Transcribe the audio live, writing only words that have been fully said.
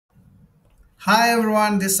Hi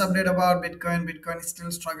everyone, this update about Bitcoin. Bitcoin is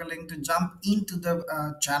still struggling to jump into the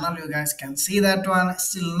channel. You guys can see that one.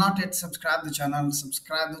 Still not yet subscribe the channel.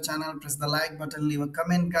 Subscribe the channel, press the like button, leave a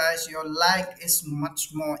comment, guys. Your like is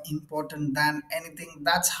much more important than anything.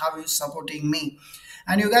 That's how you supporting me.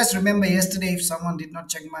 And you guys remember yesterday, if someone did not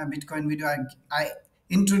check my Bitcoin video, I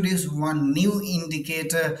introduced one new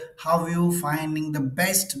indicator how you finding the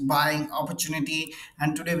best buying opportunity,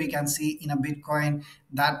 and today we can see in a Bitcoin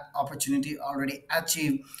that opportunity already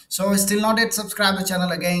achieved. So still not yet subscribe the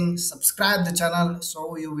channel, again subscribe the channel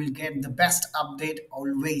so you will get the best update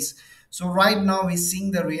always. So right now we're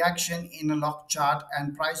seeing the reaction in a lock chart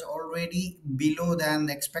and price already below than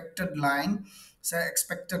the expected line. So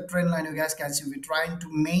expected trend line, you guys can see we're trying to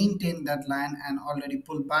maintain that line and already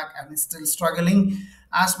pull back and it's still struggling.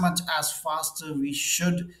 As much as faster we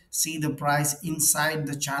should see the price inside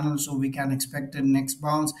the channel so we can expect the next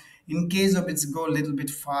bounce. In case of it's go a little bit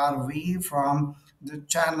far away from the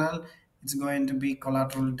channel, it's going to be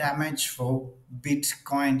collateral damage for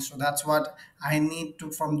Bitcoin. So that's what I need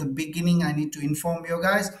to, from the beginning I need to inform you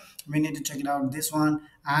guys. We need to check it out this one.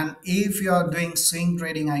 And if you are doing swing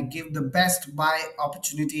trading, I give the best buy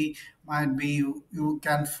opportunity. Might be you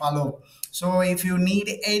can follow. So if you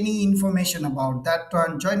need any information about that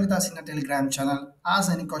one, join with us in a Telegram channel.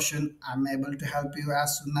 Ask any question, I'm able to help you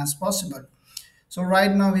as soon as possible. So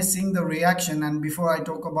right now we're seeing the reaction, and before I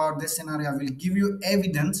talk about this scenario, I will give you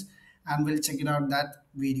evidence and we'll check it out that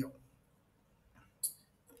video.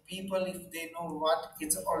 People, if they know what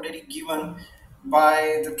is already given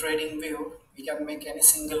by the trading view, we can make any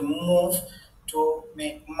single move to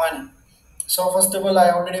make money. So first of all, I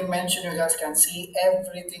already mentioned, you guys can see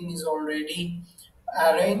everything is already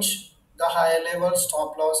arranged, the higher level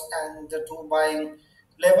stop loss and the two buying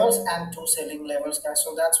levels and two selling levels, guys.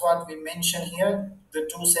 So that's what we mentioned here, the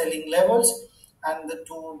two selling levels and the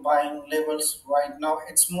two buying levels. Right now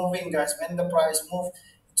it's moving, guys. When the price move,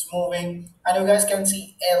 it's moving, and you guys can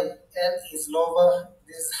see L is lower,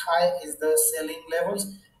 this high is the selling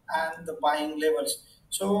levels and the buying levels.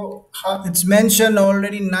 So it's mentioned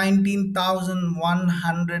already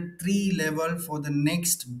 19,103 level for the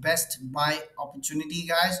next best buy opportunity,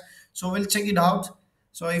 guys. So we'll check it out.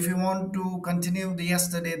 So if you want to continue the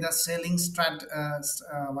yesterday the selling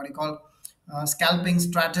what do you call scalping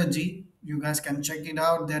strategy, you guys can check it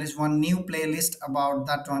out. There is one new playlist about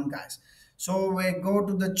that one, guys. So we go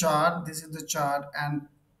to the chart. This is the chart and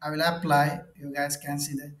I will apply. You guys can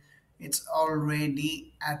see that it's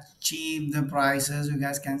already achieved the prices. You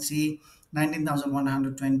guys can see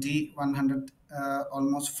 19,120, 100,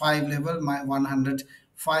 almost 5 level, my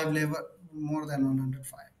 105 level, more than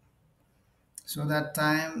 105. So that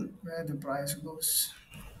time where the price goes,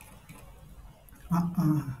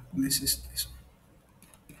 this is this.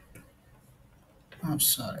 I'm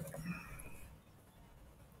sorry.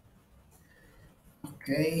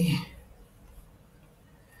 Okay,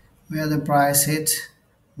 where the price hit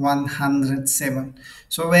 107.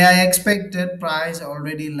 So where I expected, price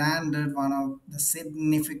already landed one of the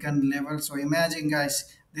significant levels. So imagine, guys,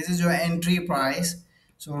 this is your entry price.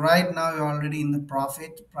 So right now you're already in the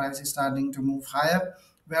profit, price is starting to move higher.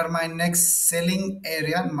 Where my next selling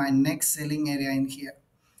area, in here.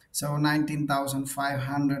 So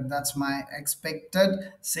 19,500, that's my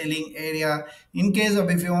expected selling area. In case of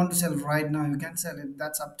if you want to sell right now, you can sell it,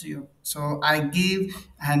 that's up to you. So I give,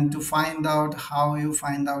 and to find out how you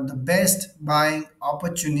find out the best buying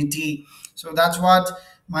opportunity. So that's what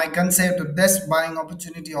my concept of best buying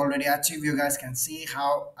opportunity already achieved. You guys can see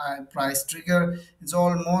how I price trigger, it's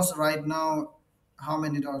almost right now how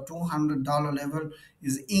many dollar, $200 level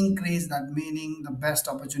is increased, that meaning the best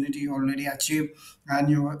opportunity you already achieved and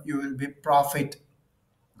you will be profit.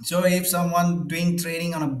 So if someone doing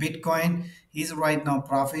trading on a Bitcoin, he's right now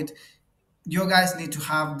profit. You guys need to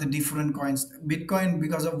have the different coins. Bitcoin,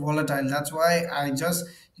 because of volatile, that's why I just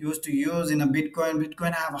used to use in a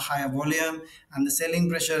Bitcoin have a higher volume and the selling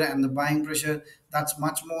pressure and the buying pressure, that's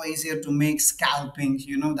much more easier to make scalping,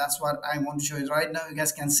 that's what I want to show you right now. You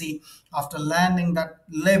guys can see after landing that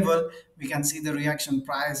level, we can see the reaction,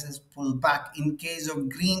 prices pull back. In case of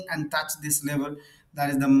green and touch this level, that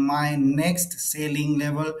is the my next selling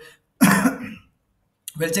level.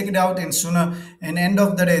 We'll check it out in sooner. And end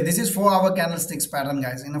of the day, this is 4 hour candlesticks pattern,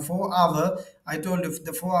 guys. In a 4 hour, I told you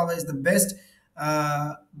the 4 hour is the best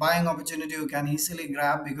buying opportunity you can easily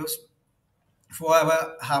grab, because 4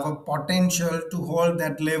 hour have a potential to hold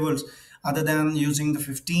that levels other than using the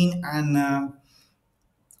 15 and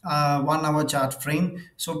 1 hour chart frame.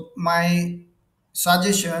 So my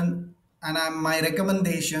suggestion and my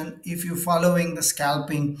recommendation, if you following the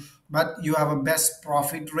scalping but you have a best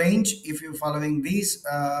profit range if you're following these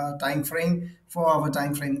time frame, 4 hour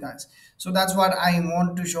time frame, guys. So that's what I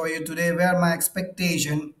want to show you today, where my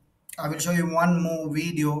expectation. I will show you one more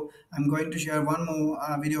video. I'm going to share one more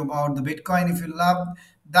video about the Bitcoin. If you love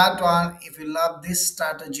that one, if you love this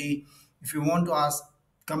strategy, if you want to ask,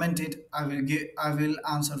 comment it. I will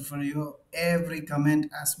answer for you every comment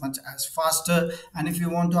as much as faster. And if you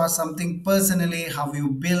want to ask something personally, how you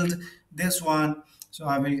build this one, so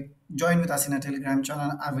I will join with us in a Telegram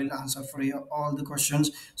channel. I will answer for you all the questions.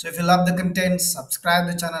 So if you love the content, subscribe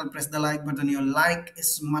the channel, press the like button. Your like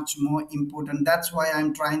is much more important. That's why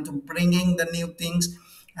I'm trying to bringing the new things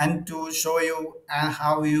and to show you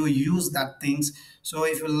how you use that things. So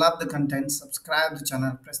if you love the content, subscribe the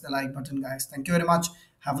channel, press the like button, guys. Thank you very much.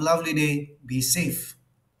 Have a lovely day. Be safe.